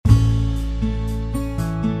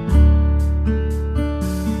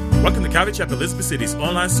Welcome to Calvary Chapel Elizabeth City's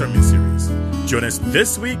online sermon series. Join us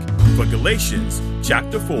this week for Galatians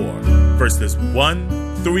chapter 4, verses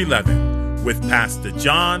 1 through 11 with Pastor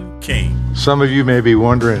John King. Some of you may be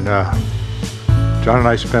wondering, John and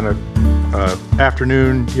I spent an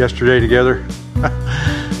afternoon yesterday together.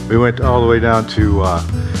 We went all the way down to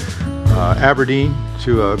Aberdeen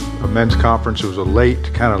to a men's conference. It was a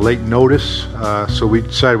late notice, so we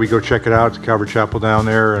decided we'd go check it out. It's Calvary Chapel down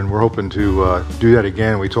there, and we're hoping to do that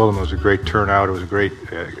again. We told them it was a great turnout. It was a great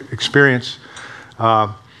experience.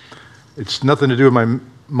 It's nothing to do with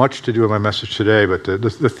much to do with my message today, but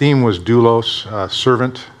the theme was doulos,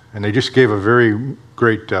 servant, and they just gave a very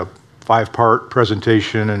great 5-part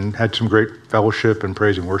presentation and had some great fellowship and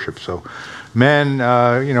praise and worship. So, men,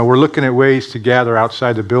 we're looking at ways to gather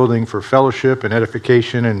outside the building for fellowship and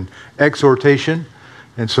edification and exhortation,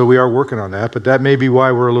 and so we are working on that, but that may be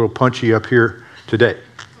why we're a little punchy up here today.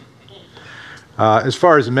 As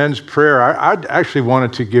far as men's prayer, I actually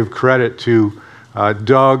wanted to give credit to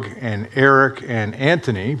Doug and Eric and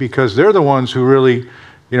Anthony, because they're the ones who really,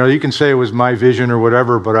 you can say it was my vision or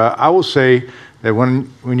whatever, but I will say that when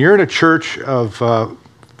you're in a church of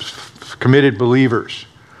committed believers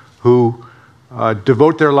who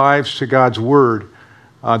devote their lives to God's Word,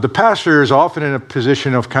 the pastor is often in a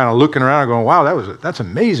position of kind of looking around and going, wow, that's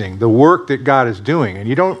amazing, the work that God is doing. And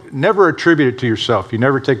you don't never attribute it to yourself. You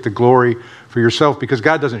never take the glory for yourself, because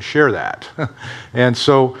God doesn't share that. And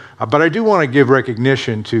so, but I do want to give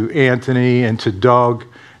recognition to Anthony and to Doug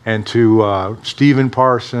and to Stephen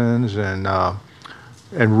Parsons and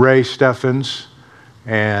Ray Steffens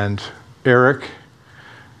and Eric.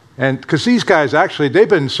 And because these guys, actually, they've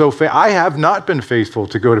been so I have not been faithful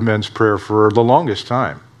to go to men's prayer for the longest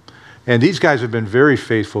time. And these guys have been very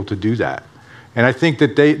faithful to do that. And I think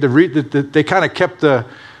that they kind of kept the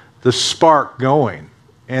spark going.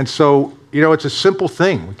 And so, it's a simple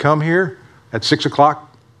thing. We come here at 6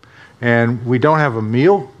 o'clock and we don't have a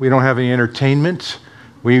meal. We don't have any entertainment.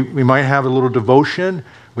 We might have a little devotion.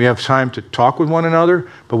 We have time to talk with one another,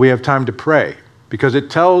 but we have time to pray, because it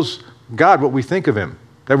tells God what we think of Him,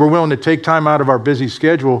 that we're willing to take time out of our busy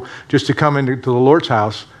schedule just to come into the Lord's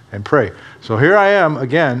house and pray. So here I am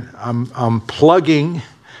again. I'm plugging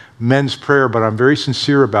men's prayer, but I'm very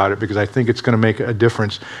sincere about it because I think it's going to make a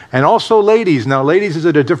difference. And also ladies. Now, ladies is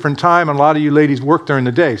at a different time, and a lot of you ladies work during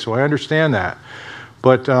the day, so I understand that.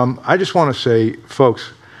 But I just want to say,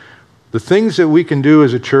 folks, the things that we can do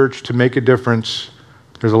as a church to make a difference,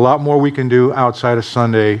 there's a lot more we can do outside of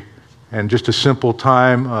Sunday, and just a simple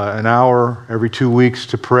time, an hour every 2 weeks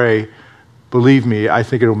to pray. Believe me, I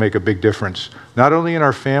think it'll make a big difference. Not only in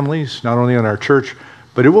our families, not only in our church,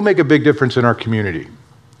 but it will make a big difference in our community.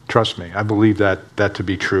 Trust me, I believe that to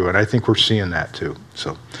be true, and I think we're seeing that too.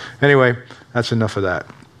 So anyway, that's enough of that.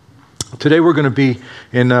 Today we're going to be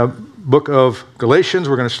in the book of Galatians.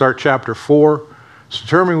 We're going to start chapter 4. So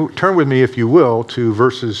turn with me, if you will, to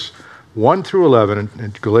verses 1 through 11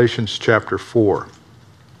 in Galatians chapter 4.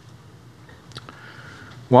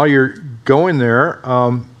 While you're going there,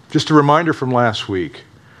 just a reminder from last week.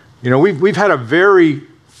 We've had a very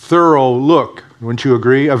thorough look, wouldn't you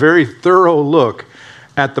agree? A very thorough look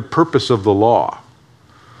at the purpose of the law.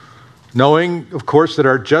 Knowing, of course, that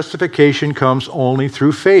our justification comes only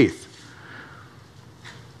through faith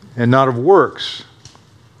and not of works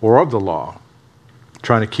or of the law,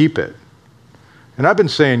 trying to keep it. And I've been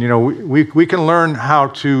saying, we can learn how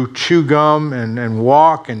to chew gum and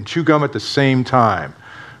walk and chew gum at the same time.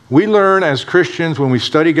 We learn as Christians when we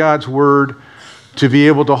study God's Word to be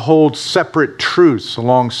able to hold separate truths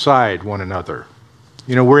alongside one another.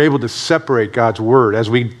 We're able to separate God's Word. As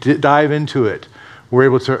we dive into it, we're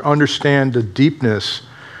able to understand the deepness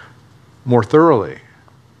more thoroughly.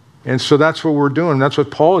 And so that's what we're doing. That's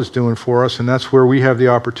what Paul is doing for us, and that's where we have the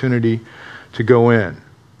opportunity to go in.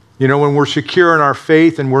 When we're secure in our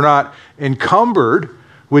faith and we're not encumbered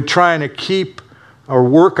with trying to keep or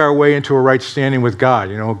work our way into a right standing with God.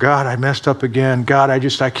 God, I messed up again. God,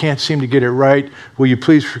 I can't seem to get it right. Will you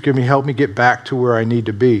please forgive me? Help me get back to where I need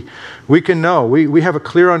to be. We can know. We have a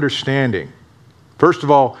clear understanding. First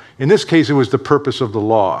of all, in this case, it was the purpose of the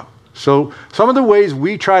law. So some of the ways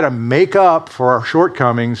we try to make up for our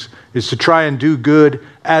shortcomings is to try and do good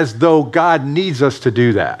as though God needs us to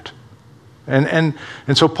do that. And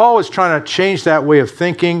so Paul is trying to change that way of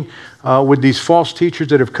thinking with these false teachers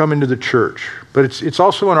that have come into the church. But it's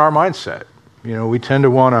also in our mindset. We tend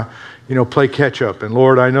to want to, play catch up. And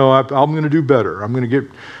Lord, I know I'm going to do better. I'm going to get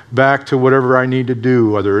back to whatever I need to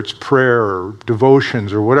do, whether it's prayer or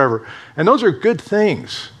devotions or whatever. And those are good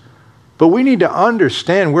things. But we need to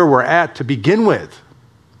understand where we're at to begin with.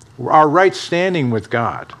 Our right standing with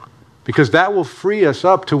God. because that will free us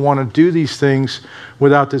up to want to do these things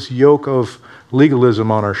without this yoke of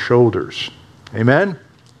legalism on our shoulders. Amen?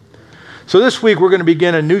 So this week we're going to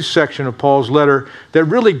begin a new section of Paul's letter that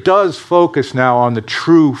really does focus now on the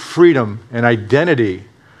true freedom and identity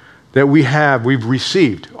that we've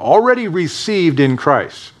received, already received in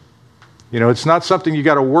Christ. You know, it's not something you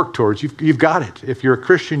got to work towards. You've got it. If you're a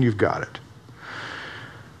Christian, you've got it.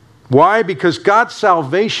 Why? Because God's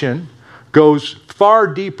salvation goes far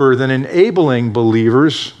deeper than enabling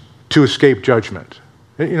believers to escape judgment.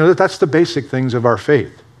 You know, that's the basic things of our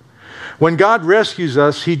faith. When God rescues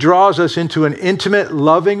us, he draws us into an intimate,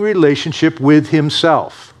 loving relationship with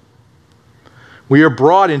himself. We are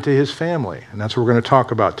brought into his family, and that's what we're going to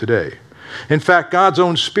talk about today. In fact, God's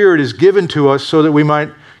own Spirit is given to us so that we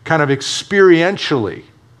might kind of experientially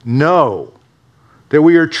know that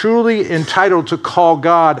we are truly entitled to call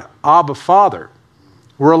God Abba, Father.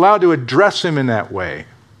 We're allowed to address him in that way.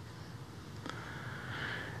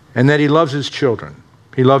 And that he loves his children.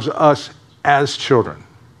 He loves us as children.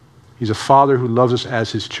 He's a father who loves us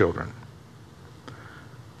as his children.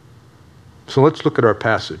 So let's look at our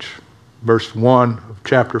passage. Verse 1 of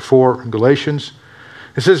chapter 4 in Galatians.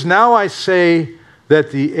 It says, "Now I say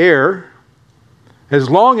that the heir, as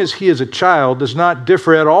long as he is a child, does not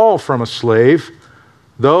differ at all from a slave,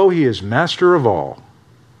 though he is master of all,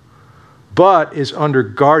 but is under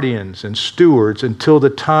guardians and stewards until the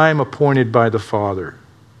time appointed by the Father.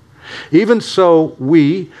 Even so,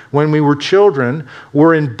 we, when we were children,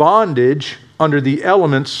 were in bondage under the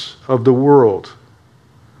elements of the world.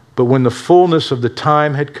 But when the fullness of the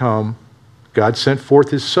time had come, God sent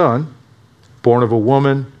forth his Son, born of a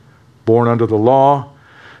woman, born under the law,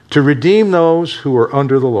 to redeem those who were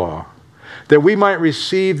under the law, that we might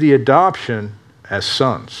receive the adoption as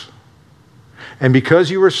sons. And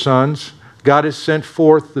because you are sons, God has sent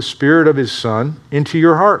forth the Spirit of his Son into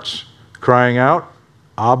your hearts, crying out,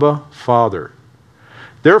 Abba, Father.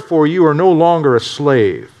 Therefore you are no longer a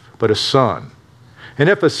slave, but a son. And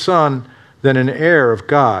if a son, then an heir of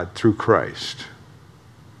God through Christ.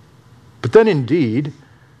 But then indeed,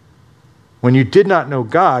 when you did not know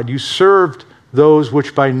God, you served those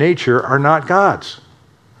which by nature are not God's.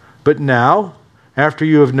 But now, after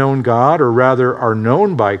you have known God, or rather are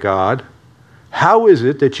known by God, how is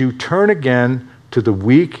it that you turn again to the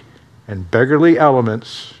weak and beggarly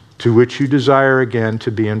elements to which you desire again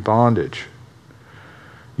to be in bondage?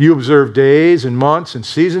 You observe days and months and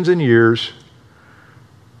seasons and years,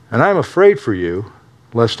 and I am afraid for you,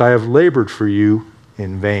 lest I have labored for you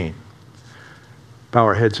in vain." Bow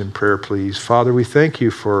our heads in prayer, please. Father, we thank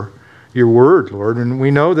you for your word, Lord, and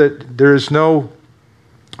we know that there is no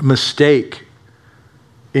mistake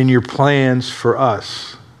in your plans for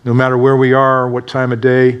us, no matter where we are, what time of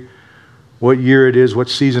day, what year it is, what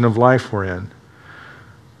season of life we're in.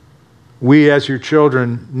 We as your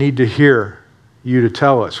children need to hear you to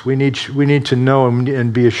tell us. We need to know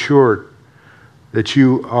and be assured that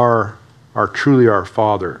you are truly our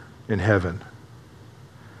Father in heaven.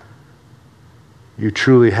 You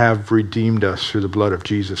truly have redeemed us through the blood of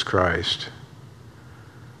Jesus Christ.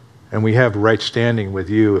 And we have right standing with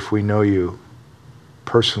you if we know you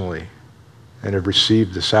personally and have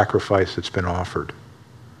received the sacrifice that's been offered.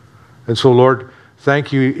 And so, Lord,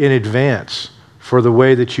 thank you in advance for the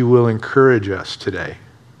way that you will encourage us today,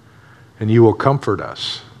 and you will comfort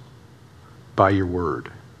us by your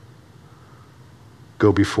word.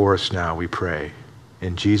 Go before us now, we pray,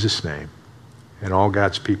 in Jesus' name. And all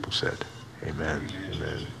God's people said, amen.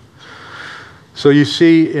 Amen. So you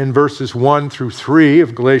see in verses 1 through 3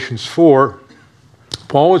 of Galatians 4,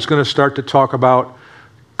 Paul is going to start to talk about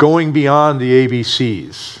going beyond the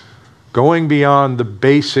ABCs, going beyond the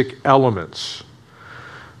basic elements.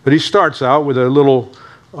 But he starts out with a little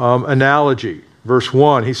analogy. Verse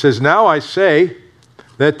 1, he says, "Now I say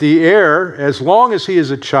that the heir, as long as he is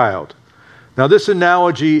a child." Now this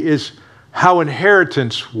analogy is how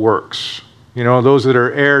inheritance works. You know, those that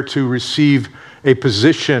are heir to receive a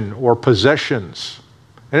position or possessions.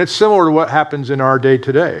 And it's similar to what happens in our day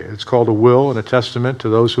today. It's called a will and a testament to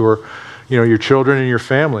those who are, you know, your children and your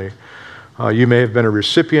family. You may have been a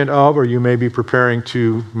recipient of, or you may be preparing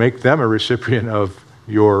to make them a recipient of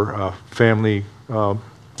your family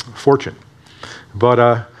fortune.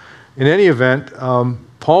 But in any event,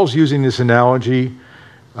 Paul's using this analogy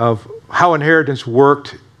of how inheritance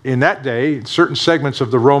worked in that day in certain segments of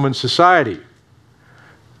the Roman society.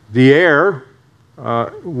 The heir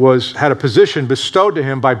had a position bestowed to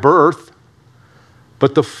him by birth,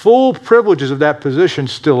 but the full privileges of that position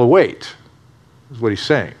still await, is what he's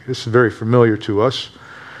saying. This is very familiar to us.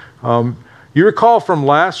 You recall from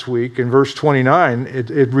last week in verse 29,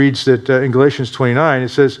 it reads that in Galatians 29, it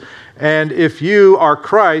says, "And if you are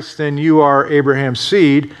Christ, then you are Abraham's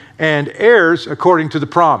seed and heirs according to the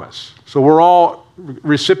promise." So we're all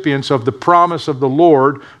recipients of the promise of the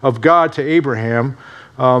Lord, of God to Abraham,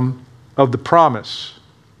 of the promise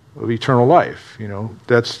of eternal life.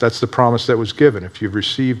 That's the promise that was given if you've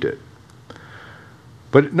received it.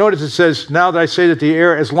 But notice it says, "Now that I say that the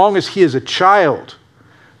heir, as long as he is a child."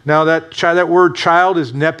 Now that word child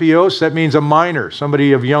is nepios. That means a minor,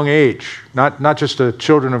 somebody of young age, not just a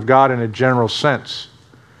children of God in a general sense.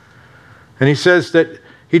 And he says that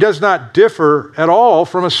he does not differ at all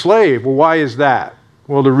from a slave. Well, why is that?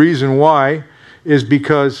 Well, the reason why is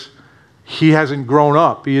because he hasn't grown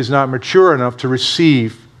up. He is not mature enough to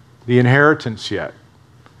receive the inheritance yet.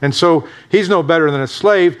 And so he's no better than a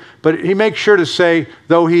slave, but he makes sure to say,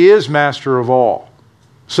 though he is master of all.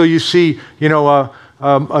 So you see,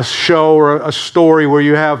 a show or a story where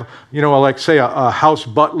you have, like say a house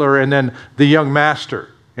butler and then the young master,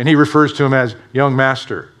 and he refers to him as young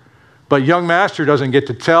master. But young master doesn't get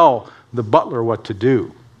to tell the butler what to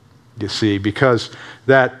do, you see, because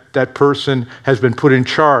that person has been put in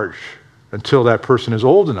charge until that person is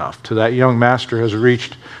old enough, till that young master has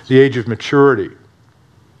reached the age of maturity.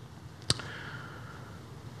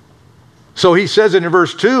 So he says in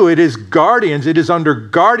verse 2, it is under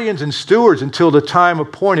guardians and stewards until the time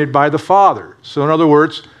appointed by the Father. So in other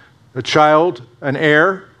words, a child, an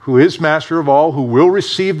heir, who is master of all, who will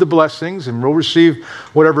receive the blessings and will receive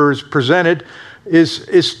whatever is presented,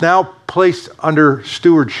 is now placed under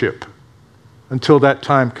stewardship until that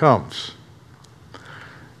time comes.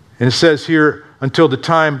 And it says here, until the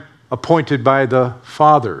time appointed by the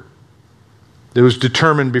Father. It was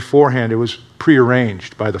determined beforehand. It was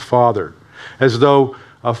prearranged by the Father. As though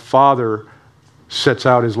a father sets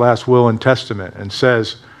out his last will and testament and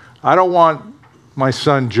says, I don't want my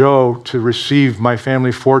son Joe to receive my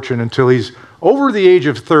family fortune until he's over the age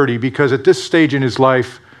of 30, because at this stage in his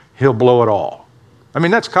life, he'll blow it all. I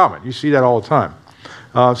mean, that's common. You see that all the time.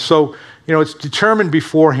 So it's determined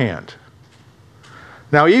beforehand.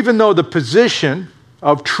 Now, even though the position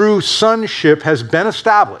of true sonship has been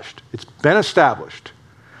established, it's been established.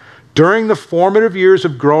 During the formative years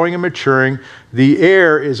of growing and maturing, the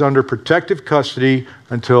heir is under protective custody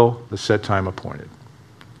until the set time appointed.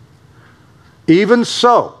 Even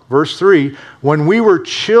so, verse 3, when we were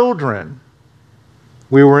children,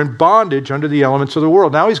 we were in bondage under the elements of the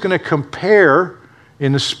world. Now he's going to compare,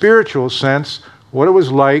 in the spiritual sense, what it was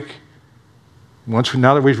like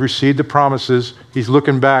now that we've received the promises. He's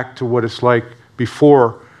looking back to what it's like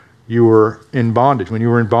before you were in bondage, when you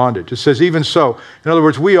were in bondage. It says, even so. In other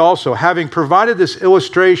words, we also, having provided this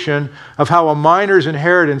illustration of how a minor's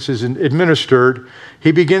inheritance is administered,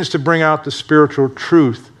 he begins to bring out the spiritual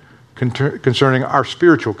truth concerning our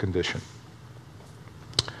spiritual condition.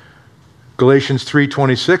 Galatians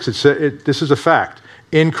 3:26, this is a fact.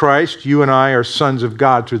 In Christ, you and I are sons of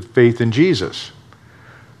God through faith in Jesus.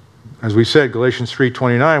 As we said, Galatians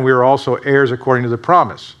 3:29, we are also heirs according to the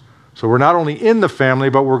promise. So we're not only in the family,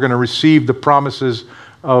 but we're going to receive the promises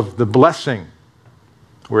of the blessing.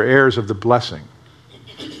 We're heirs of the blessing.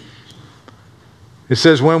 It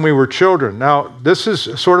says, when we were children. Now, this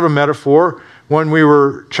is sort of a metaphor. When we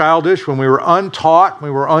were childish, when we were untaught, we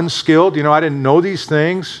were unskilled. I didn't know these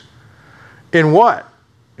things. In what?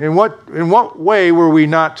 In what way were we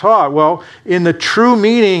not taught? Well, in the true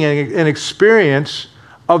meaning and experience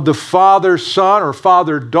of the father-son or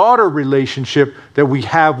father-daughter relationship that we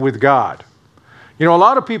have with God. A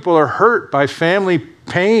lot of people are hurt by family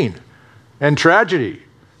pain and tragedy.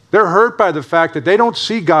 They're hurt by the fact that they don't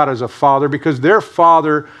see God as a father because their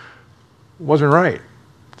father wasn't right.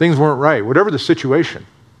 Things weren't right, whatever the situation.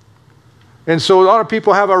 And so a lot of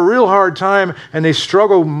people have a real hard time, and they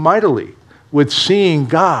struggle mightily with seeing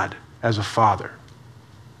God as a father.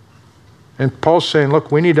 And Paul's saying,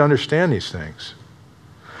 look, we need to understand these things.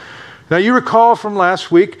 Now, you recall from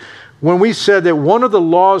last week when we said that one of the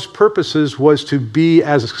law's purposes was to be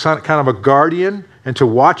as kind of a guardian and to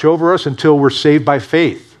watch over us until we're saved by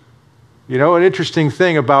faith. An interesting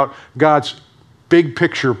thing about God's big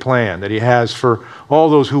picture plan that he has for all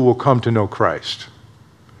those who will come to know Christ.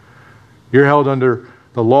 You're held under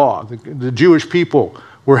the law. The Jewish people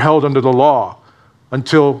were held under the law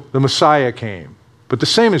until the Messiah came. But the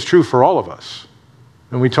same is true for all of us.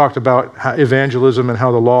 And we talked about evangelism and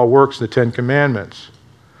how the law works, the Ten Commandments.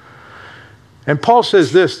 And Paul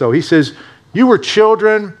says this, though. He says, you were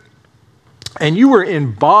children and you were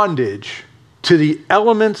in bondage to the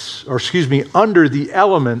elements, under the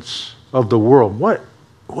elements of the world.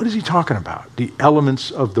 What is he talking about? The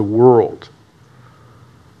elements of the world.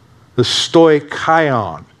 the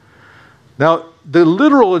stoicheion. Now, the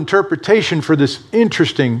literal interpretation for this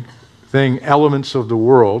interesting thing, elements of the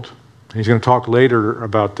world, he's going to talk later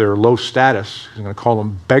about their low status. He's going to call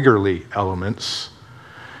them beggarly elements.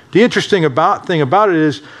 The interesting thing about it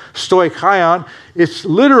is stoicheion, it's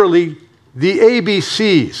literally the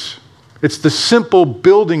ABCs. It's the simple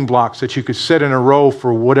building blocks that you could set in a row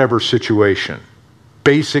for whatever situation.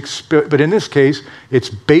 But in this case, it's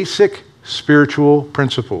basic spiritual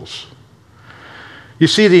principles. You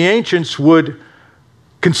see, the ancients would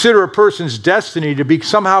consider a person's destiny to be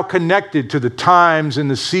somehow connected to the times and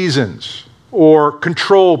the seasons, or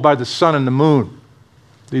controlled by the sun and the moon.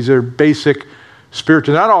 These are basic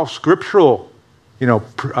spiritual, not all scriptural,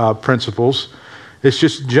 principles. It's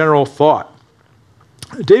just general thought.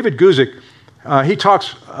 David Guzik, he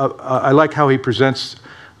talks, I like how he presents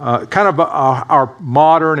kind of our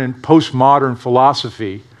modern and postmodern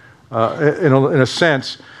philosophy in a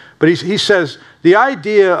sense. But he says the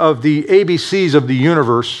idea of the ABCs of the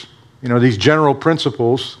universe, these general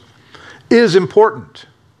principles, is important.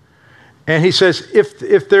 And he says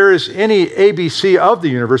if there is any ABC of the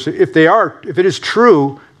universe, if it is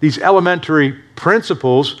true, these elementary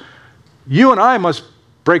principles, you and I must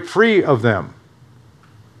break free of them.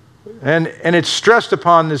 And it's stressed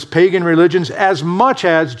upon this pagan religions as much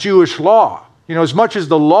as Jewish law. As much as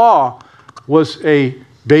the law was a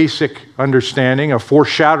basic understanding, a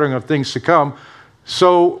foreshadowing of things to come,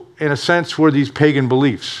 so in a sense were these pagan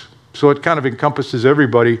beliefs. So it kind of encompasses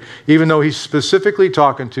everybody, even though he's specifically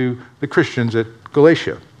talking to the Christians at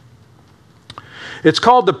Galatia. It's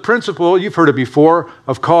called the principle, you've heard it before,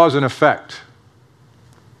 of cause and effect.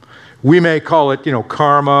 We may call it,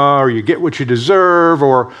 karma, or you get what you deserve,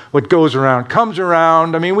 or what goes around comes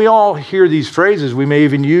around. I mean, we all hear these phrases. We may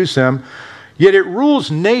even use them. Yet it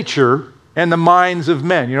rules nature and the minds of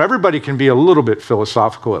men. Everybody can be a little bit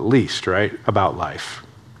philosophical at least, right, about life.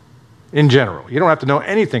 In general. You don't have to know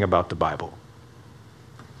anything about the Bible.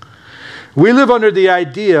 We live under the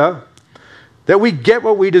idea that we get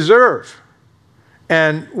what we deserve.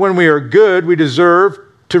 And when we are good, we deserve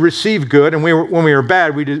to receive good, and when we are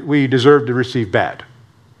bad, we deserve to receive bad.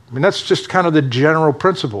 I mean, that's just kind of the general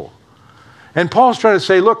principle. And Paul's trying to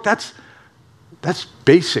say, look, that's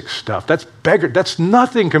basic stuff. That's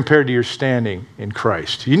nothing compared to your standing in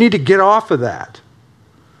Christ. You need to get off of that.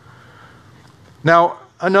 Now,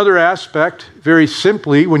 another aspect, very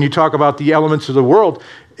simply, when you talk about the elements of the world,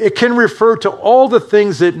 it can refer to all the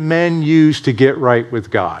things that men use to get right with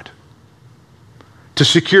God, to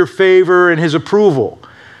secure favor and his approval.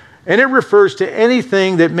 And it refers to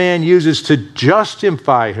anything that man uses to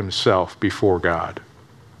justify himself before God.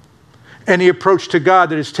 Any approach to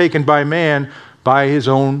God that is taken by man by his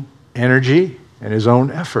own energy and his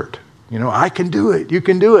own effort. I can do it. You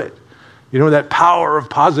can do it. That power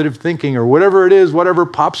of positive thinking, or whatever it is, whatever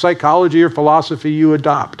pop psychology or philosophy you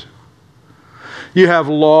adopt. You have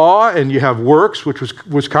law and you have works, which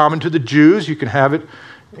was common to the Jews. You can have it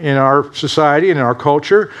in our society and in our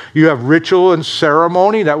culture. You have ritual and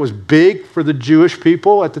ceremony. That was big for the Jewish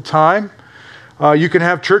people at the time. You can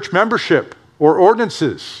have church membership or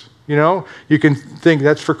ordinances. You can think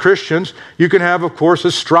that's for Christians. You can have, of course,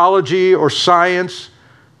 astrology or science,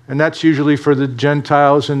 and that's usually for the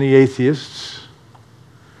Gentiles and the atheists.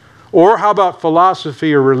 Or how about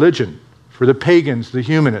philosophy or religion for the pagans, the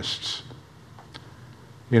humanists?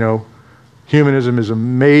 Humanism is a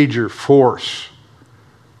major force.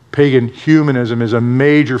 Pagan humanism is a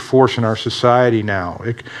major force in our society now.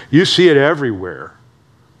 You see it everywhere.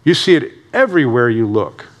 You see it everywhere you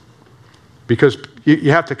look. Because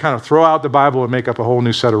you have to kind of throw out the Bible and make up a whole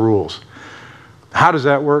new set of rules. How does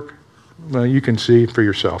that work? Well, you can see for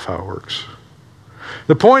yourself how it works.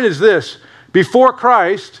 The point is this: before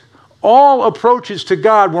Christ, all approaches to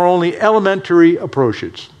God were only elementary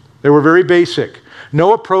approaches. They were very basic.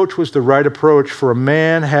 No approach was the right approach, for a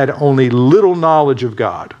man had only little knowledge of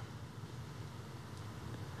God.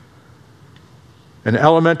 An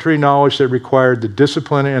elementary knowledge that required the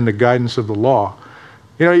discipline and the guidance of the law.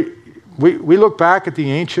 We look back at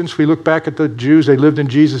the ancients, we look back at the Jews, they lived in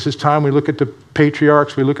Jesus' time, we look at the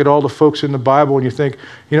patriarchs, we look at all the folks in the Bible, and you think,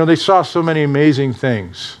 they saw so many amazing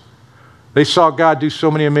things. They saw God do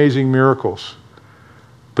so many amazing miracles.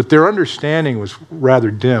 But their understanding was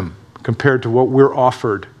rather dim compared to what we're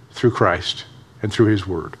offered through Christ and through his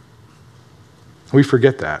word. We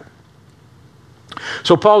forget that.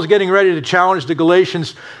 So Paul's getting ready to challenge the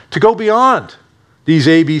Galatians to go beyond these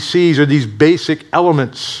ABCs, or these basic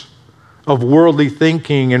elements of worldly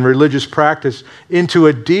thinking and religious practice, into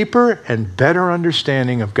a deeper and better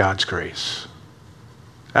understanding of God's grace.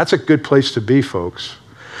 That's a good place to be, folks.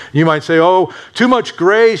 You might say, oh, too much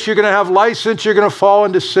grace, you're going to have license, you're going to fall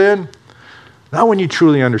into sin. Not when you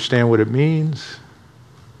truly understand what it means.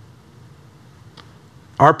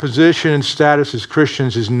 Our position and status as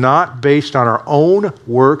Christians is not based on our own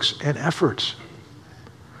works and efforts.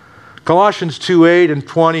 Colossians 2:8 and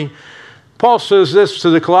 20, Paul says this to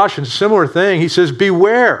the Colossians, a similar thing. He says,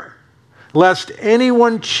 beware, lest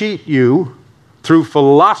anyone cheat you through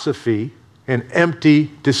philosophy and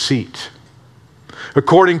empty deceit,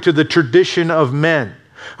 according to the tradition of men,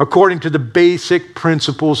 according to the basic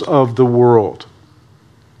principles of the world,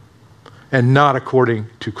 and not according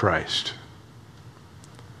to Christ.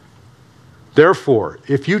 Therefore,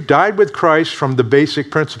 if you died with Christ from the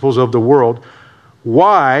basic principles of the world,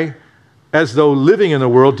 why, as though living in the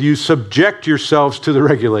world, do you subject yourselves to the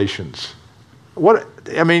regulations?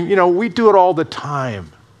 We do it all the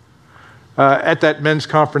time. At that men's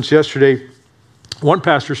conference yesterday, one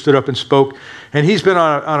pastor stood up and spoke, and he's been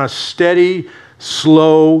on a steady,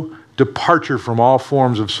 slow departure from all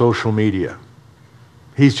forms of social media.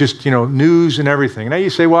 He's just, news and everything. Now you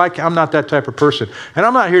say, well, I'm not that type of person. And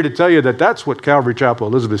I'm not here to tell you that that's what Calvary Chapel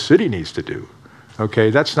Elizabeth City needs to do.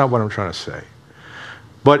 Okay, that's not what I'm trying to say.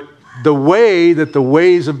 But the way that the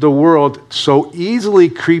ways of the world so easily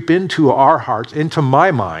creep into our hearts, into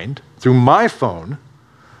my mind, through my phone,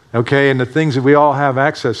 okay, and the things that we all have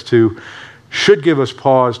access to, should give us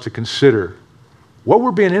pause to consider what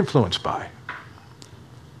we're being influenced by.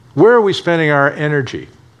 Where are we spending our energy?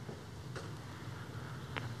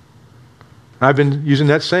 I've been using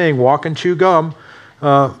that saying, walk and chew gum.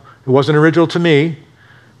 It wasn't original to me,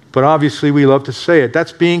 but obviously we love to say it.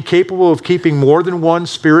 That's being capable of keeping more than one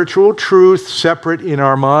spiritual truth separate in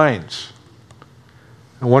our minds.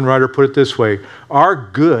 And one writer put it this way, our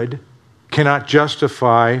good cannot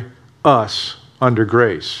justify us under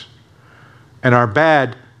grace, and our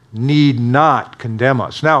bad need not condemn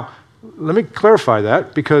us. Now, let me clarify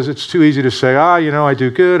that, because it's too easy to say, I do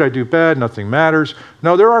good, I do bad, nothing matters.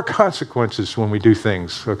 No, there are consequences when we do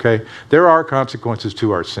things, okay? There are consequences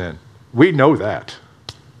to our sin. We know that.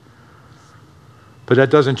 But that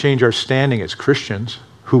doesn't change our standing as Christians,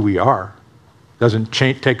 who we are. Doesn't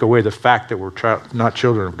take away the fact that we're not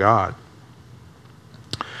children of God.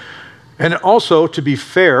 And also, to be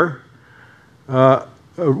fair,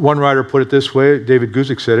 one writer put it this way, David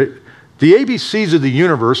Guzik said it, the ABCs of the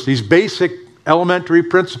universe, these basic elementary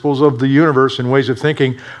principles of the universe and ways of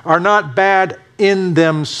thinking, are not bad in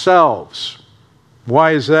themselves.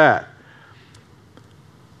 Why is that?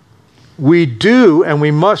 We do and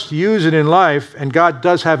we must use it in life, and God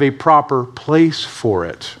does have a proper place for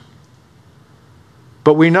it.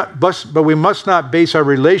 But we must not base our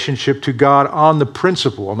relationship to God on the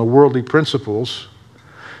principle, on the worldly principles,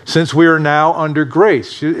 since we are now under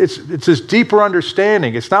grace. It's this deeper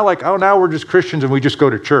understanding. It's not like, now we're just Christians and we just go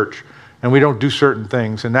to church and we don't do certain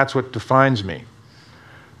things and that's what defines me.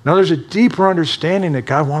 No, there's a deeper understanding that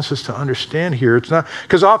God wants us to understand here. It's not,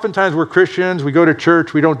 because oftentimes we're Christians, we go to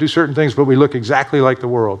church, we don't do certain things, but we look exactly like the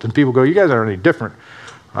world. And people go, you guys aren't any different.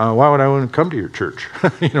 Why would I want to come to your church?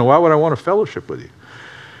 Why would I want to fellowship with you?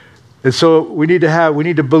 And so we need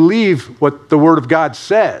to believe what the Word of God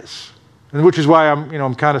says. And which is why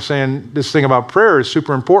I'm kind of saying this thing about prayer is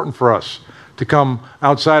super important for us to come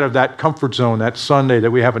outside of that comfort zone, that Sunday that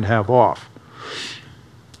we happen to have off.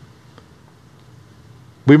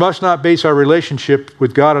 We must not base our relationship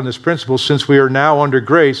with God on this principle, since we are now under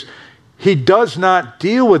grace. He does not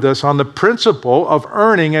deal with us on the principle of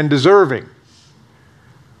earning and deserving.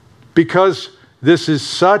 Because this is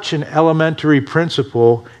such an elementary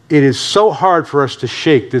principle, it is so hard for us to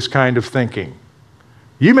shake this kind of thinking.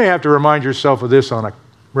 You may have to remind yourself of this on a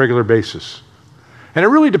regular basis. And it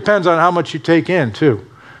really depends on how much you take in, too.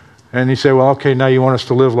 And you say, well, okay, now you want us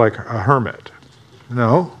to live like a hermit.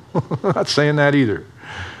 No, I'm not saying that either.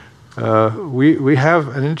 We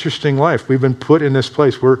have an interesting life. We've been put in this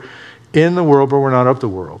place. We're in the world, but we're not of the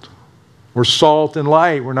world. We're salt and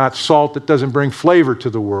light. We're not salt that doesn't bring flavor to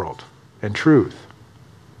the world and truth.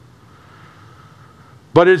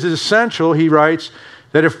 But it is essential, he writes,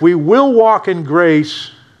 that if we will walk in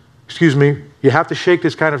grace, you have to shake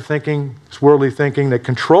this kind of thinking, this worldly thinking that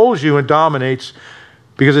controls you and dominates,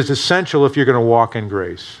 because it's essential if you're going to walk in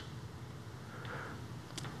grace.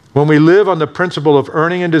 When we live on the principle of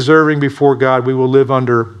earning and deserving before God, we will live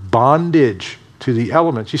under bondage to the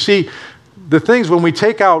elements. You see, the things, when we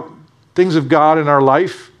take out things of God in our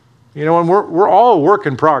life, and we're all a work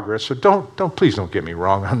in progress, so please don't get me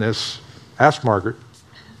wrong on this. Ask Margaret.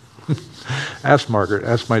 Ask Margaret.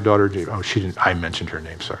 Ask my daughter, Jamie. Oh, she didn't. I mentioned her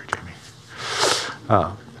name. Sorry, Jamie.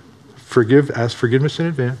 Ask forgiveness in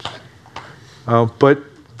advance. But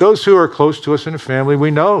those who are close to us in the family, we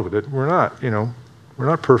know that we're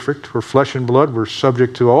not perfect. We're flesh and blood. We're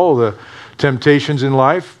subject to all the temptations in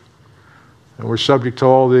life, and we're subject to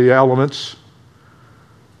all the elements.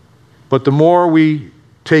 But the more we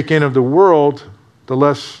take in of the world, the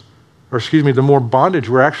more bondage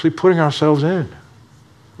we're actually putting ourselves in.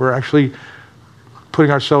 We're actually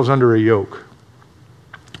putting ourselves under a yoke.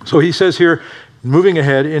 So he says here, moving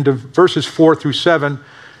ahead into verses 4 through 7,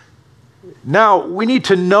 now we need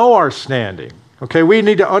to know our standing. Okay, we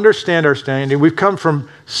need to understand our standing. We've come from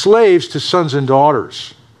slaves to sons and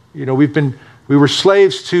daughters. We were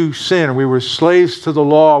slaves to sin. We were slaves to the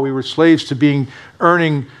law. We were slaves to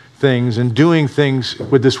earning things and doing things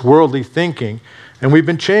with this worldly thinking. And we've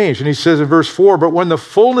been changed. And he says in verse 4, but when the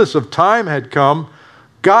fullness of time had come,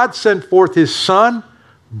 God sent forth his Son,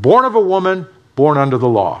 born of a woman, born under the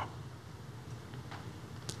law.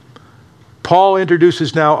 Paul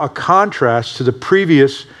introduces now a contrast to the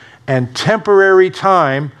previous and temporary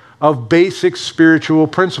time of basic spiritual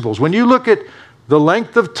principles. When you look at the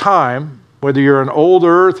length of time, whether you're an old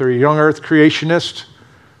earth or a young earth creationist,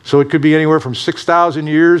 so it could be anywhere from 6,000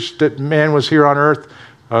 years that man was here on earth,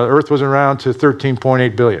 earth was around, to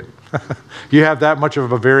 13.8 billion. You have that much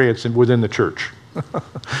of a variance within the church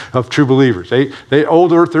of true believers. The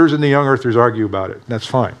old earthers and the young earthers argue about it. That's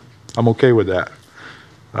fine. I'm okay with that.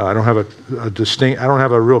 I don't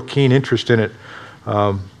have a real keen interest in it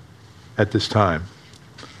at this time.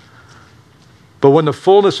 But when the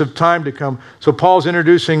fullness of time to come, so Paul's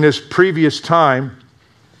introducing this previous time,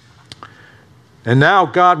 and now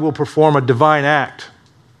God will perform a divine act,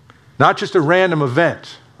 not just a random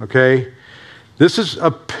event, okay? This is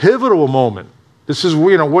a pivotal moment. This is,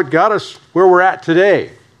 what got us where we're at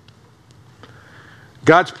today.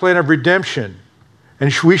 God's plan of redemption.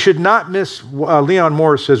 And we should not miss, Leon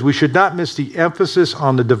Morris says, we should not miss the emphasis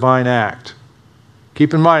on the divine act.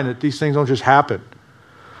 Keep in mind that these things don't just happen.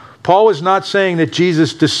 Paul is not saying that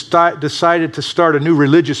Jesus decided to start a new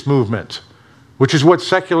religious movement, which is what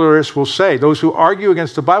secularists will say. Those who argue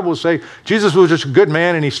against the Bible will say, Jesus was just a good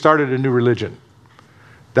man and he started a new religion.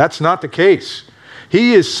 That's not the case.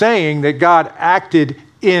 He is saying that God acted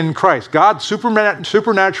in Christ. God,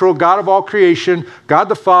 supernatural, God of all creation, God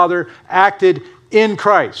the Father, acted in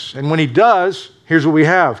Christ. And when he does, here's what we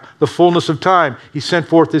have. The fullness of time. He sent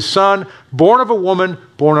forth his Son, born of a woman,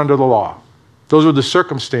 born under the law. Those were the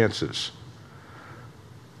circumstances.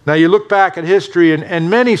 Now you look back at history, and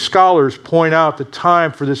many scholars point out the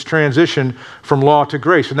time for this transition from law to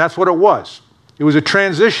grace. And that's what it was. It was a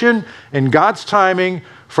transition in God's timing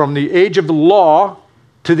from the age of the law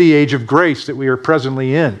to the age of grace that we are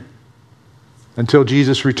presently in until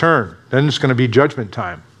Jesus' return. Then it's going to be judgment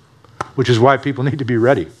time, which is why people need to be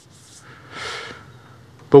ready.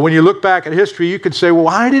 But when you look back at history, you could say, well,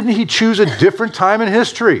 why didn't he choose a different time in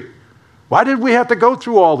history? Why did we have to go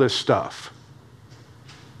through all this stuff?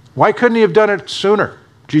 Why couldn't he have done it sooner?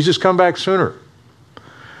 Jesus come back sooner.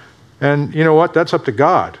 And you know what? That's up to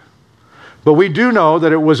God. But we do know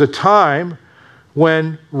that it was a time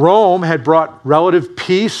when Rome had brought relative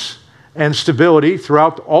peace and stability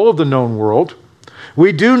throughout all of the known world.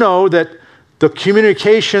 We do know that the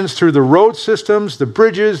communications through the road systems, the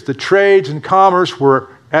bridges, the trades, and commerce were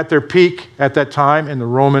at their peak at that time in the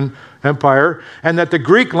Roman Empire, and that the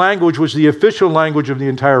Greek language was the official language of the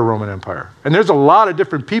entire Roman Empire. And there's a lot of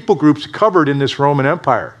different people groups covered in this Roman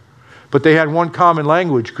Empire, but they had one common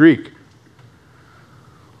language, Greek.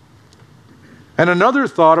 And another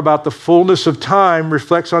thought about the fullness of time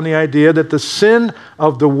reflects on the idea that the sin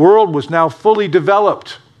of the world was now fully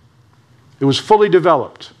developed. It was fully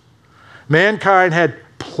developed. Mankind had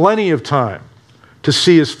plenty of time to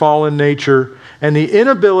see his fallen nature, and the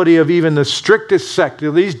inability of even the strictest sect.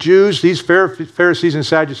 These Jews, these Pharisees and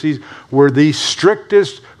Sadducees, were the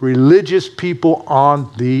strictest religious people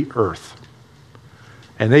on the earth.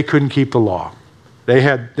 And they couldn't keep the law.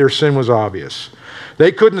 Their sin was obvious.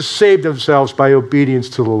 They couldn't save themselves by obedience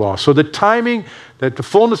to the law. So the timing, that the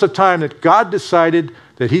fullness of time that God decided,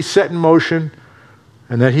 that he set in motion,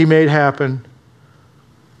 and that he made happen,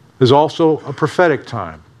 is also a prophetic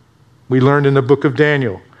time. We learned in the book of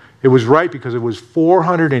Daniel. It was right because it was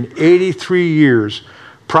 483 years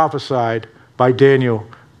prophesied by Daniel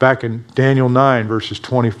back in Daniel 9, verses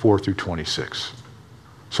 24 through 26.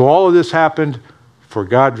 So all of this happened for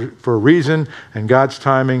a reason and God's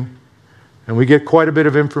timing. And we get quite a bit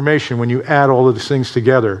of information when you add all of these things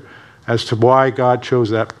together as to why God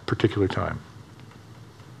chose that particular time.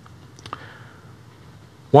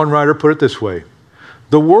 One writer put it this way: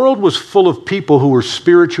 the world was full of people who were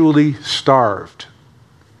spiritually starved.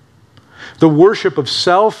 The worship of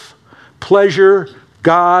self, pleasure,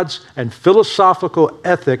 gods, and philosophical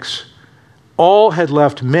ethics all had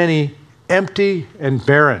left many empty and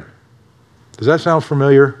barren. Does that sound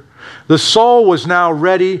familiar? The soul was now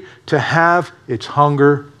ready to have its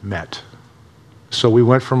hunger met. So we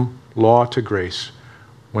went from law to grace.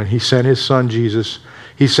 When he sent his son Jesus,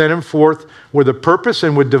 he sent him forth with a purpose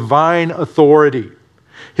and with divine authority.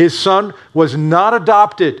 His son was not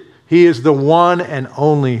adopted. He is the one and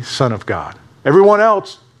only Son of God. Everyone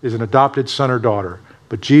else is an adopted son or daughter.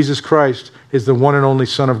 But Jesus Christ is the one and only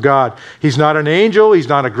Son of God. He's not an angel. He's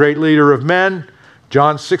not a great leader of men.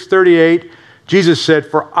 John 6:38, Jesus said,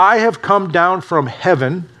 "For I have come down from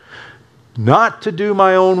heaven not to do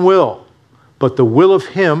my own will, but the will of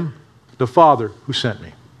him, the Father, who sent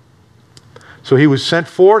me." So he was sent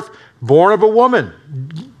forth, born of a woman,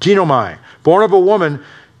 genomai, born of a woman,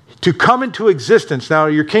 to come into existence. Now,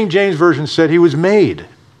 your King James Version said he was made.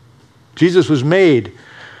 Jesus was made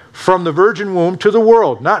from the virgin womb to the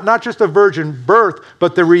world. Not just a virgin birth,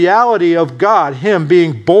 but the reality of God, him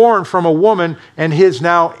being born from a woman and his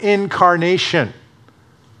now incarnation.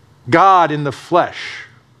 God in the flesh.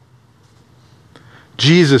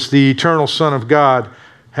 Jesus, the eternal Son of God,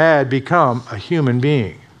 had become a human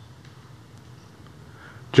being.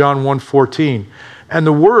 John 1:14, and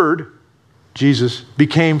the Word, Jesus,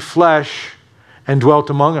 became flesh and dwelt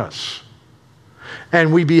among us.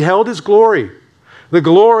 And we beheld his glory, the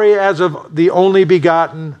glory as of the only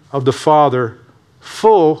begotten of the Father,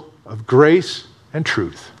 full of grace and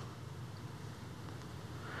truth.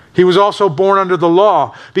 He was also born under the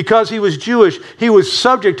law. Because he was Jewish, he was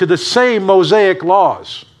subject to the same Mosaic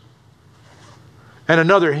laws. And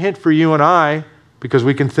another hint for you and I, because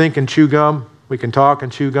we can think and chew gum, we can talk and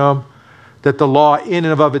chew gum, that the law in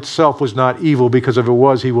and of itself was not evil, because if it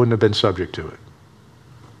was, he wouldn't have been subject to it.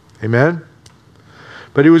 Amen?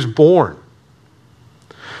 But he was born.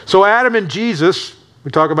 So Adam and Jesus,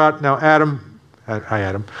 we talk about now Adam.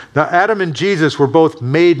 Now Adam and Jesus were both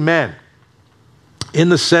made men in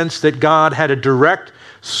the sense that God had a direct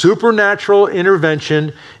supernatural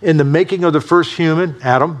intervention in the making of the first human,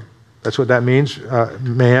 Adam. That's what that means,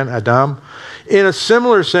 man, Adam. In a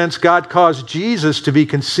similar sense, God caused Jesus to be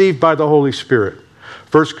conceived by the Holy Spirit.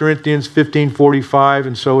 1 Corinthians 15:45,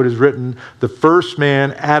 and so it is written, the first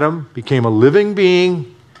man, Adam, became a living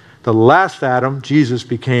being. The last Adam, Jesus,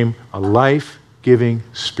 became a life-giving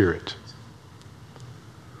spirit.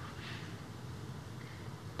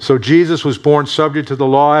 So Jesus was born subject to the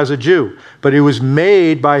law as a Jew, but he was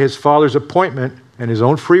made by his Father's appointment and his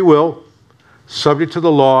own free will, subject to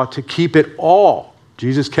the law to keep it all.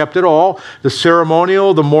 Jesus kept it all, the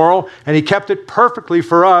ceremonial, the moral, and he kept it perfectly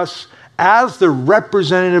for us as the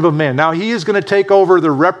representative of man. Now he is going to take over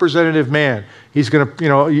the representative man. He's going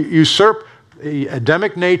to, usurp the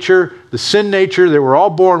Adamic nature, the sin nature that we're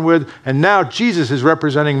all born with, and now Jesus is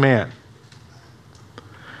representing man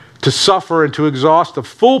to suffer and to exhaust the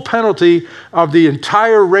full penalty of the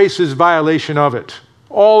entire race's violation of it.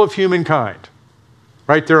 All of humankind,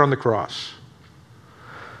 right there on the cross.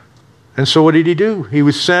 And so what did he do? He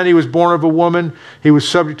was sent, he was born of a woman, he was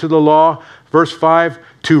subject to the law. Verse 5,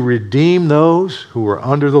 to redeem those who were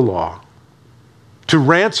under the law. To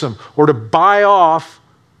ransom or to buy off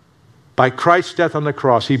by Christ's death on the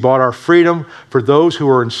cross. He bought our freedom for those who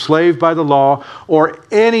were enslaved by the law or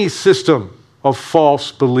any system of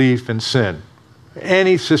false belief and sin.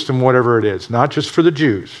 Any system, whatever it is, not just for the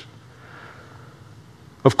Jews.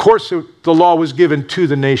 Of course, the law was given to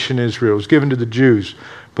the nation Israel. It was given to the Jews.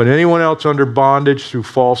 But anyone else under bondage through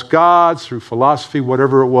false gods, through philosophy,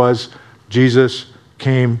 whatever it was, Jesus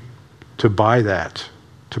came to buy that,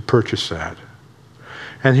 to purchase that.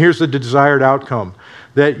 And here's the desired outcome,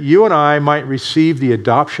 that you and I might receive the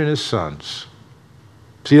adoption as sons.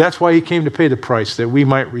 See, that's why he came to pay the price, that we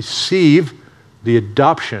might receive the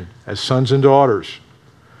adoption as sons and daughters.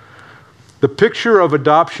 The picture of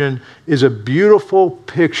adoption is a beautiful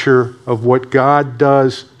picture of what God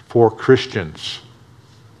does for Christians.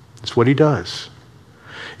 It's what he does.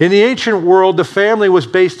 In the ancient world, the family was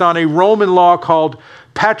based on a Roman law called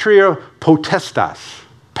patria potestas.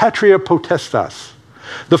 Patria potestas.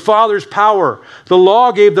 The father's power. The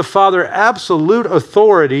law gave the father absolute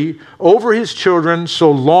authority over his children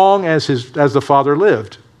so long as the father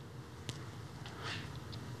lived.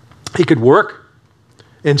 He could work,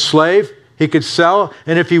 enslave, he could sell,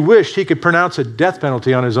 and if he wished, he could pronounce a death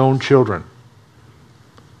penalty on his own children.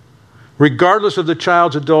 Regardless of the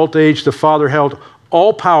child's adult age, the father held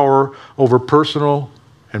all power over personal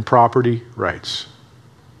and property rights.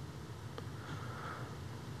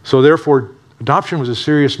 So therefore, adoption was a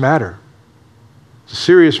serious matter. It's a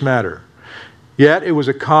serious matter. Yet it was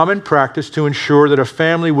a common practice to ensure that a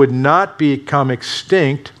family would not become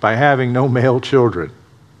extinct by having no male children.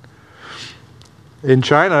 In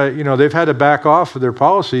China, they've had to back off of their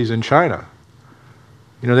policies in China.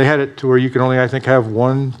 They had it to where you can only, I think, have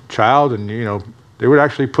one child, and, they would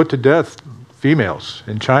actually put to death females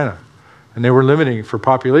in China. And they were limiting for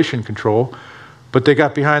population control, but they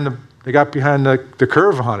got behind the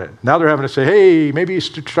curve on it. Now they're having to say, hey, maybe you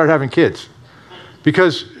start having kids.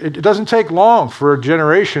 Because it doesn't take long for a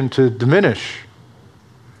generation to diminish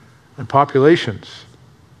in populations.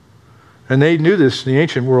 And they knew this, the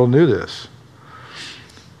ancient world knew this.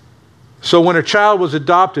 So when a child was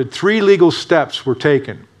adopted, 3 legal steps were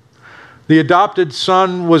taken. The adopted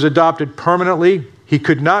son was adopted permanently. He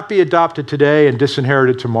could not be adopted today and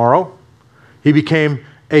disinherited tomorrow. He became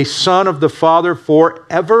a son of the Father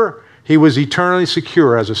forever. He was eternally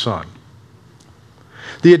secure as a son.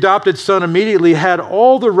 The adopted son immediately had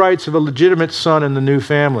all the rights of a legitimate son in the new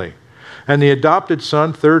family. And the adopted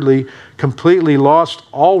son, thirdly, completely lost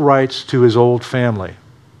all rights to his old family.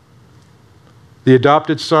 The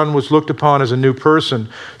adopted son was looked upon as a new person,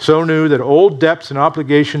 so new that old debts and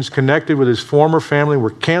obligations connected with his former family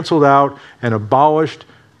were canceled out and abolished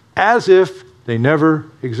as if they never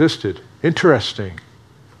existed. Interesting.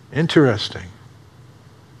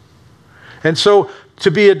 And so to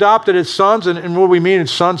be adopted as sons, and what we mean is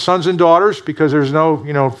sons and daughters, because there's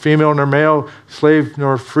no, female nor male, slave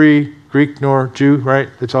nor free, Greek nor Jew, right?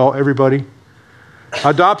 It's all everybody.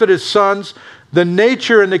 Adopted as sons, the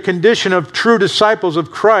nature and the condition of true disciples of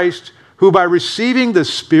Christ, who by receiving the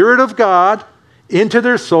Spirit of God into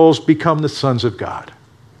their souls become the sons of God.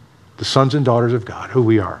 The sons and daughters of God, who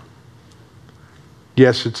we are.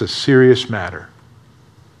 Yes, it's a serious matter.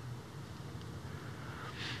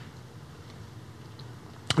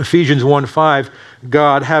 Ephesians 1:5,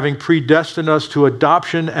 God, having predestined us to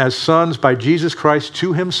adoption as sons by Jesus Christ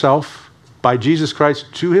to himself,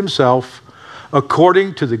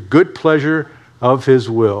 according to the good pleasure of his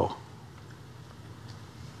will.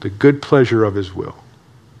 The good pleasure of his will.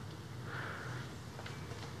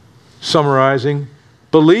 Summarizing,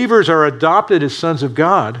 believers are adopted as sons of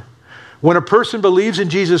God. When a person believes in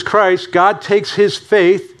Jesus Christ, God takes his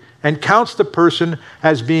faith and counts the person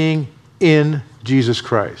as being in Jesus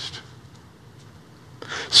Christ.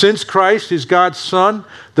 Since Christ is God's Son,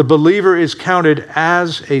 the believer is counted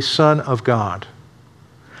as a son of God.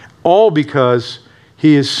 All because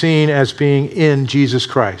he is seen as being in Jesus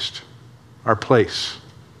Christ, our place.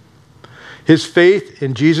 His faith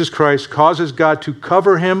in Jesus Christ causes God to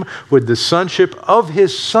cover him with the sonship of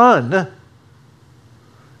his Son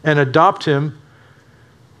and adopt him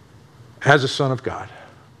as a son of God.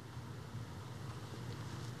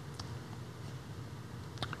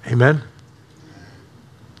 Amen?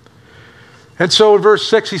 And so in verse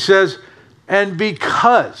 6 he says, and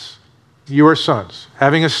because you are sons,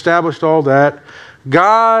 having established all that,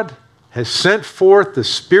 God has sent forth the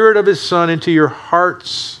Spirit of his Son into your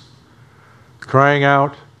hearts, crying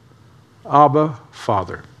out, Abba,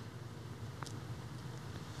 Father.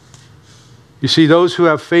 You see, those who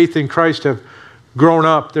have faith in Christ have grown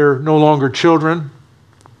up. They're no longer children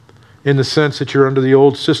in the sense that you're under the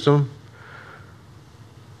old system.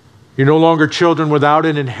 You're no longer children without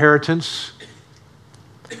an inheritance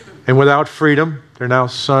and without freedom. They're now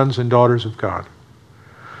sons and daughters of God.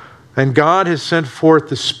 And God has sent forth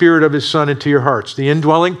the Spirit of his Son into your hearts, the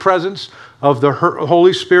indwelling presence of the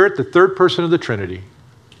Holy Spirit, the third person of the Trinity.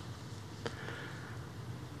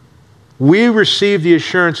 We receive the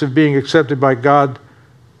assurance of being accepted by God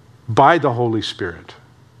by the Holy Spirit.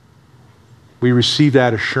 We receive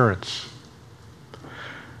that assurance.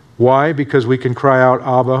 Why? Because we can cry out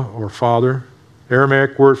Abba or Father.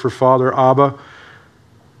 Aramaic word for father, Abba.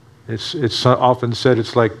 It's often said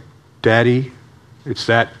it's like daddy. It's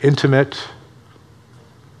that intimate.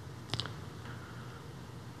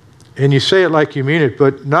 And you say it like you mean it,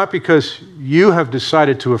 but not because you have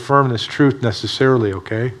decided to affirm this truth necessarily,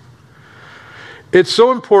 okay? It's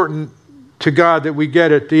so important to God that we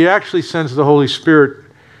get it that he actually sends the Holy Spirit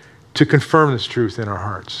to confirm this truth in our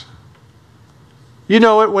hearts. You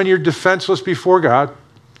know it when you're defenseless before God.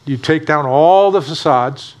 You take down all the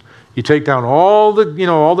facades. You take down all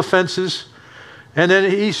the fences, and then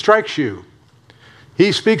he strikes you.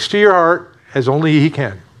 He speaks to your heart as only he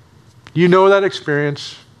can. You know that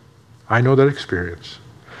experience. I know that experience.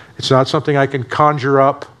 It's not something I can conjure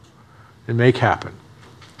up and make happen.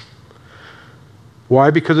 Why?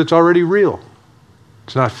 Because it's already real.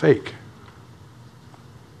 It's not fake.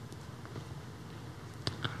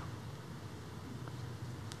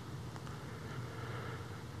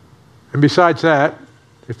 And besides that,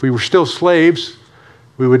 if we were still slaves,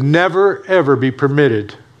 we would never, ever be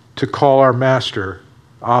permitted to call our Master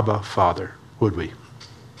Abba, Father, would we?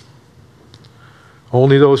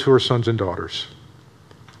 Only those who are sons and daughters.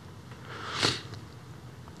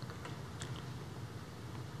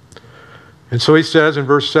 And so he says in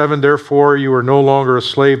verse 7, therefore you are no longer a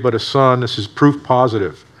slave but a son. This is proof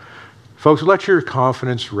positive. Folks, let your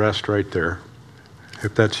confidence rest right there,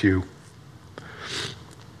 if that's you.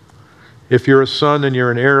 If you're a son, then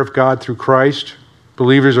you're an heir of God through Christ.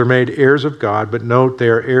 Believers are made heirs of God, but note they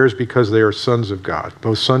are heirs because they are sons of God.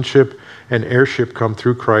 Both sonship and heirship come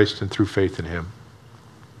through Christ and through faith in him.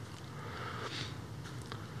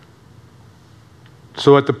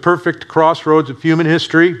 So at the perfect crossroads of human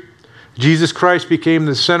history, Jesus Christ became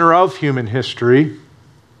the center of human history.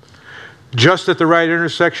 Just at the right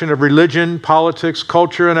intersection of religion, politics,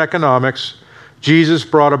 culture, and economics, Jesus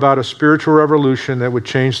brought about a spiritual revolution that would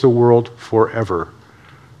change the world forever.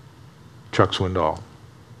 Chuck Swindoll.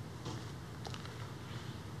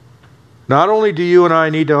 Not only do you and I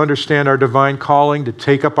need to understand our divine calling to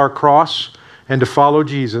take up our cross and to follow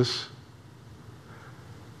Jesus,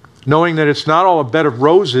 knowing that it's not all a bed of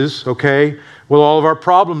roses, okay, with all of our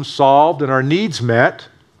problems solved and our needs met,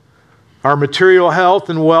 our material health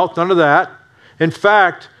and wealth, none of that. In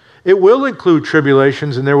fact, it will include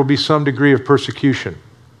tribulations and there will be some degree of persecution.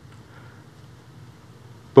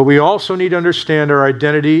 But we also need to understand our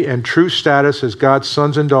identity and true status as God's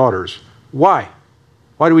sons and daughters. Why?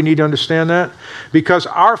 Why do we need to understand that? Because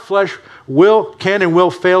our flesh can and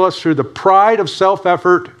will fail us through the pride of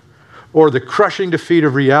self-effort or the crushing defeat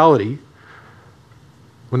of reality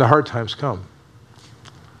when the hard times come.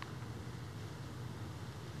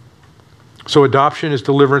 So adoption is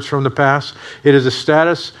deliverance from the past. It is a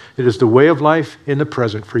status. It is the way of life in the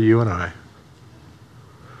present for you and I.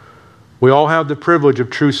 We all have the privilege of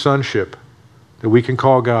true sonship that we can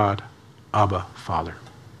call God Abba, Father.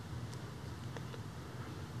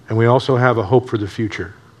 And we also have a hope for the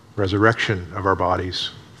future, resurrection of our bodies.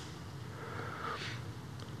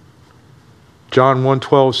 John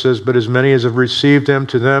 1:12 says, but as many as have received him,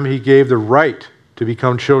 to them he gave the right to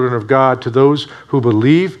become children of God, to those who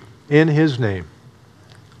believe in his name.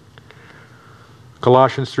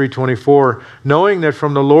 Colossians 3:24, knowing that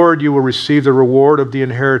from the Lord you will receive the reward of the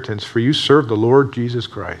inheritance, for you serve the Lord Jesus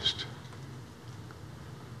Christ.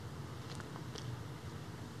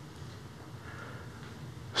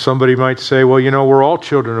 Somebody might say, well, you know, we're all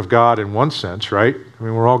children of God in one sense, right? I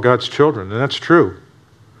mean, we're all God's children, and that's true.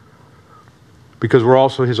 Because we're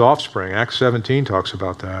also his offspring. Acts 17 talks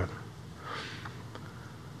about that.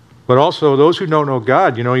 But also, those who don't know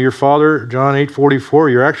God, you know, your father, John 8:44,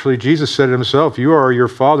 you're actually, Jesus said it himself, you are your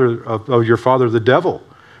father of your father, the devil.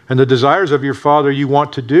 And the desires of your father you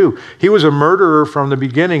want to do. He was a murderer from the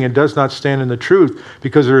beginning and does not stand in the truth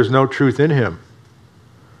because there is no truth in him.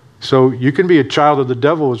 So you can be a child of the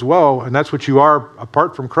devil as well, and that's what you are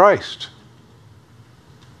apart from Christ.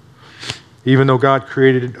 Even though God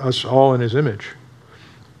created us all in his image.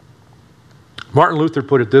 Martin Luther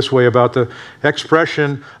put it this way about the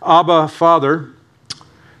expression, Abba, Father.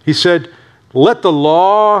 He said, let the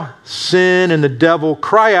law, sin, and the devil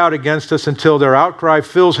cry out against us until their outcry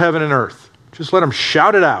fills heaven and earth. Just let them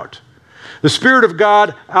shout it out. The Spirit of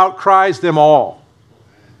God outcries them all.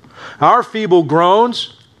 Our feeble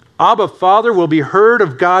groans, Abba, Father, will be heard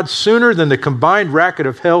of God sooner than the combined racket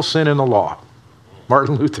of hell, sin, and the law.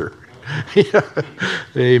 Martin Luther. Yeah.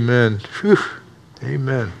 Amen. Whew.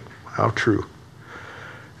 Amen. How true.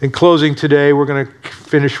 In closing today, we're going to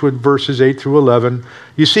finish with verses 8 through 11.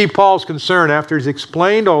 You see Paul's concern after he's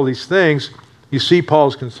explained all these things. You see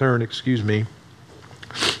Paul's concern, He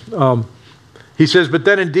says, but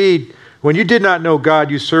then indeed, when you did not know God,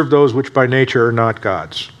 you served those which by nature are not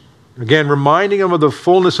God's. Again, reminding them of the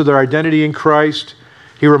fullness of their identity in Christ,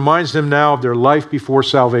 he reminds them now of their life before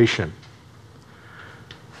salvation.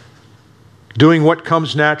 Doing what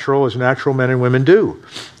comes natural as natural men and women do.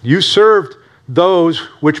 You served those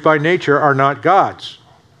which by nature are not God's.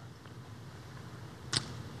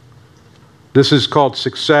 This is called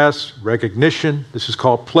success, recognition. This is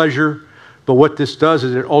called pleasure. But what this does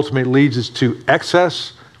is it ultimately leads us to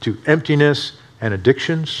excess, to emptiness, and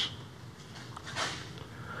addictions.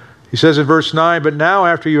 He says in verse 9, but now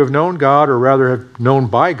after you have known God, or rather have known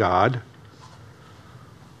by God,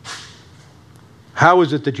 how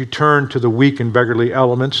is it that you turn to the weak and beggarly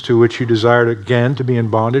elements to which you desired again to be in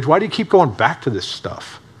bondage? Why do you keep going back to this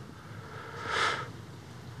stuff?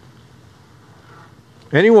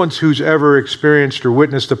 Anyone who's ever experienced or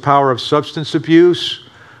witnessed the power of substance abuse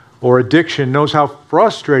or addiction knows how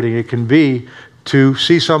frustrating it can be to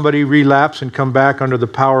see somebody relapse and come back under the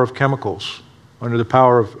power of chemicals, under the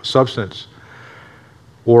power of substance.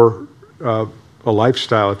 or a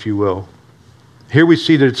lifestyle, if you will. Here we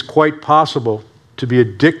see that it's quite possible to be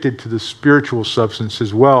addicted to the spiritual substance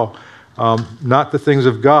as well, not the things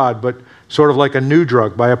of God, but sort of like a new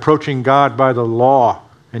drug, by approaching God by the law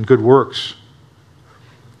and good works.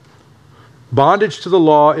 Bondage to the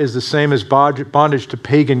law is the same as bondage to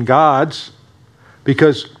pagan gods,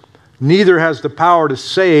 because neither has the power to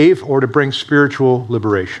save or to bring spiritual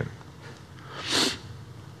liberation.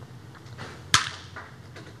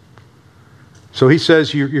 So he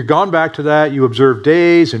says, you're gone back to that. You observe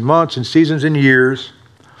days and months and seasons and years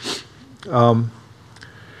in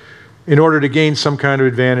order to gain some kind of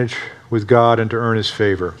advantage with God and to earn His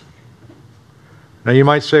favor. Now you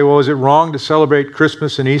might say, well, is it wrong to celebrate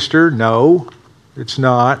Christmas and Easter? No, it's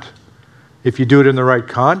not, if you do it in the right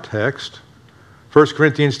context. 1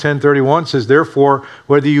 Corinthians 10:31 says, therefore,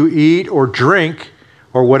 whether you eat or drink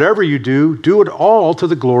or whatever you do, do it all to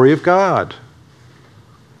the glory of God.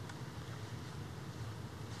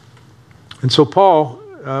 And so Paul,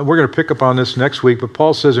 we're going to pick up on this next week, but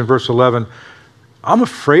Paul says in verse 11, I'm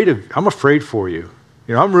afraid for you.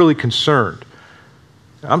 I'm really concerned.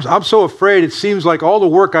 I'm so afraid it seems like all the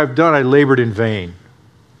work I've done, I labored in vain.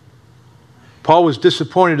 Paul was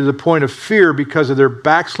disappointed to the point of fear because of their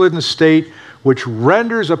backslidden state, which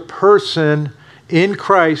renders a person in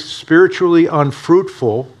Christ spiritually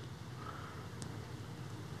unfruitful.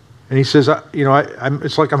 And he says,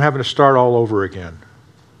 it's like I'm having to start all over again.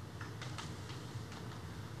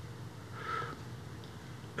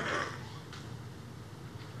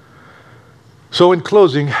 So in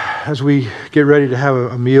closing, as we get ready to have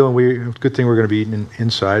a meal, and good thing we're going to be eating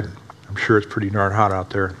inside. I'm sure it's pretty darn hot out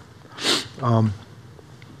there.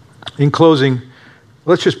 In closing,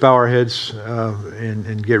 let's just bow our heads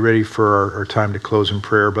and get ready for our time to close in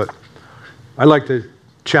prayer. But I'd like to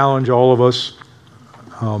challenge all of us.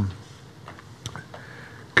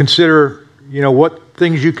 Consider, what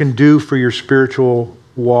things you can do for your spiritual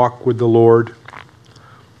walk with the Lord.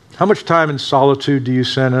 How much time in solitude do you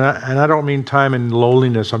spend? And I don't mean time in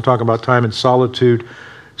loneliness. I'm talking about time in solitude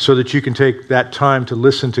so that you can take that time to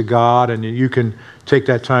listen to God and you can take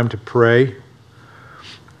that time to pray.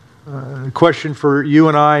 The question for you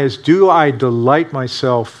and I is, do I delight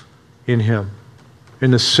myself in Him,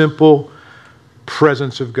 in the simple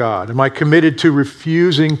presence of God? Am I committed to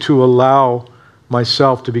refusing to allow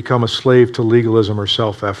myself to become a slave to legalism or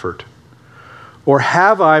self-effort? Or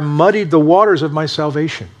have I muddied the waters of my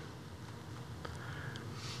salvation?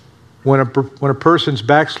 When a person's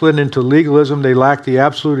backslidden into legalism, they lack the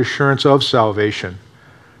absolute assurance of salvation.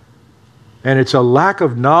 And it's a lack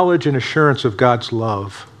of knowledge and assurance of God's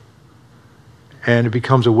love. And it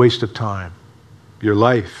becomes a waste of time. Your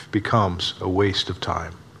life becomes a waste of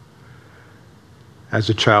time as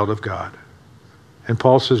a child of God. And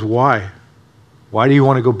Paul says, why? Why do you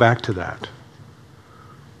want to go back to that?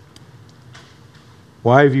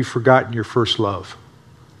 Why have you forgotten your first love?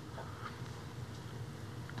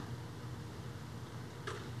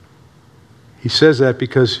 He says that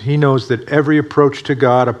because he knows that every approach to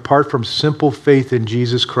God, apart from simple faith in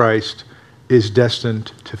Jesus Christ, is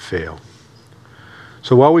destined to fail.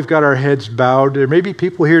 So while we've got our heads bowed, there may be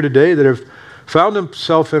people here today that have found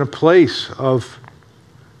themselves in a place of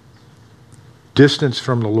distance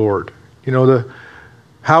from the Lord.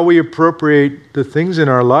 How we appropriate the things in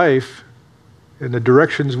our life and the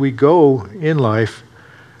directions we go in life,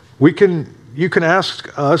 you can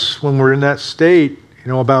ask us when we're in that state,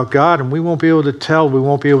 about God, and we won't be able to tell, we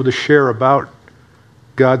won't be able to share about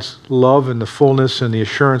God's love and the fullness and the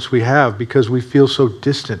assurance we have because we feel so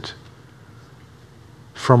distant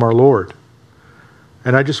from our Lord.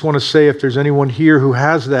 And I just want to say, if there's anyone here who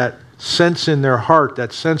has that sense in their heart,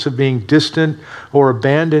 that sense of being distant or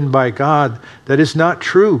abandoned by God, that is not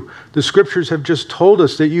true. The Scriptures have just told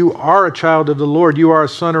us that you are a child of the Lord. You are a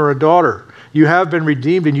son or a daughter. You have been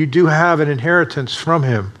redeemed and you do have an inheritance from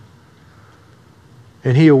Him.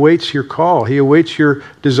 And He awaits your call. He awaits your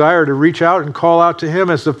desire to reach out and call out to Him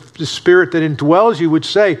as the Spirit that indwells you would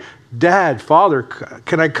say, Dad, Father,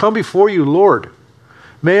 can I come before you, Lord?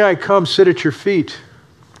 May I come sit at your feet?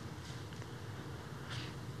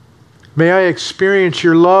 May I experience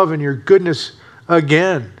your love and your goodness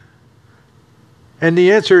again? And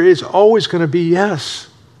the answer is always going to be yes,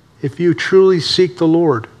 if you truly seek the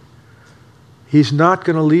Lord. He's not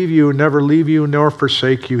going to leave you, never leave you, nor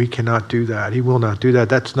forsake you. He cannot do that. He will not do that.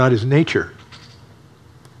 That's not His nature.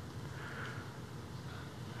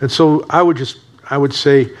 And so I would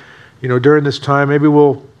say, during this time, maybe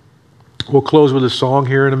we'll close with a song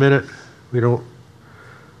here in a minute.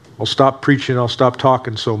 I'll stop preaching. I'll stop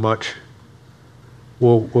talking so much.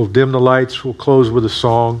 We'll dim the lights. We'll close with a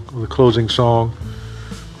song, the closing song.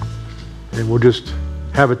 and we'll just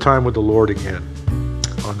have a time with the Lord again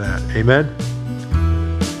on that. Amen.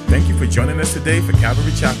 Thank you for joining us today for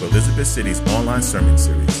Calvary Chapel Elizabeth City's online sermon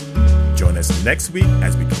series. Join us next week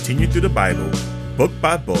as we continue through the Bible, book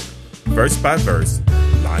by book, verse by verse,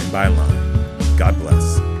 line by line. God bless.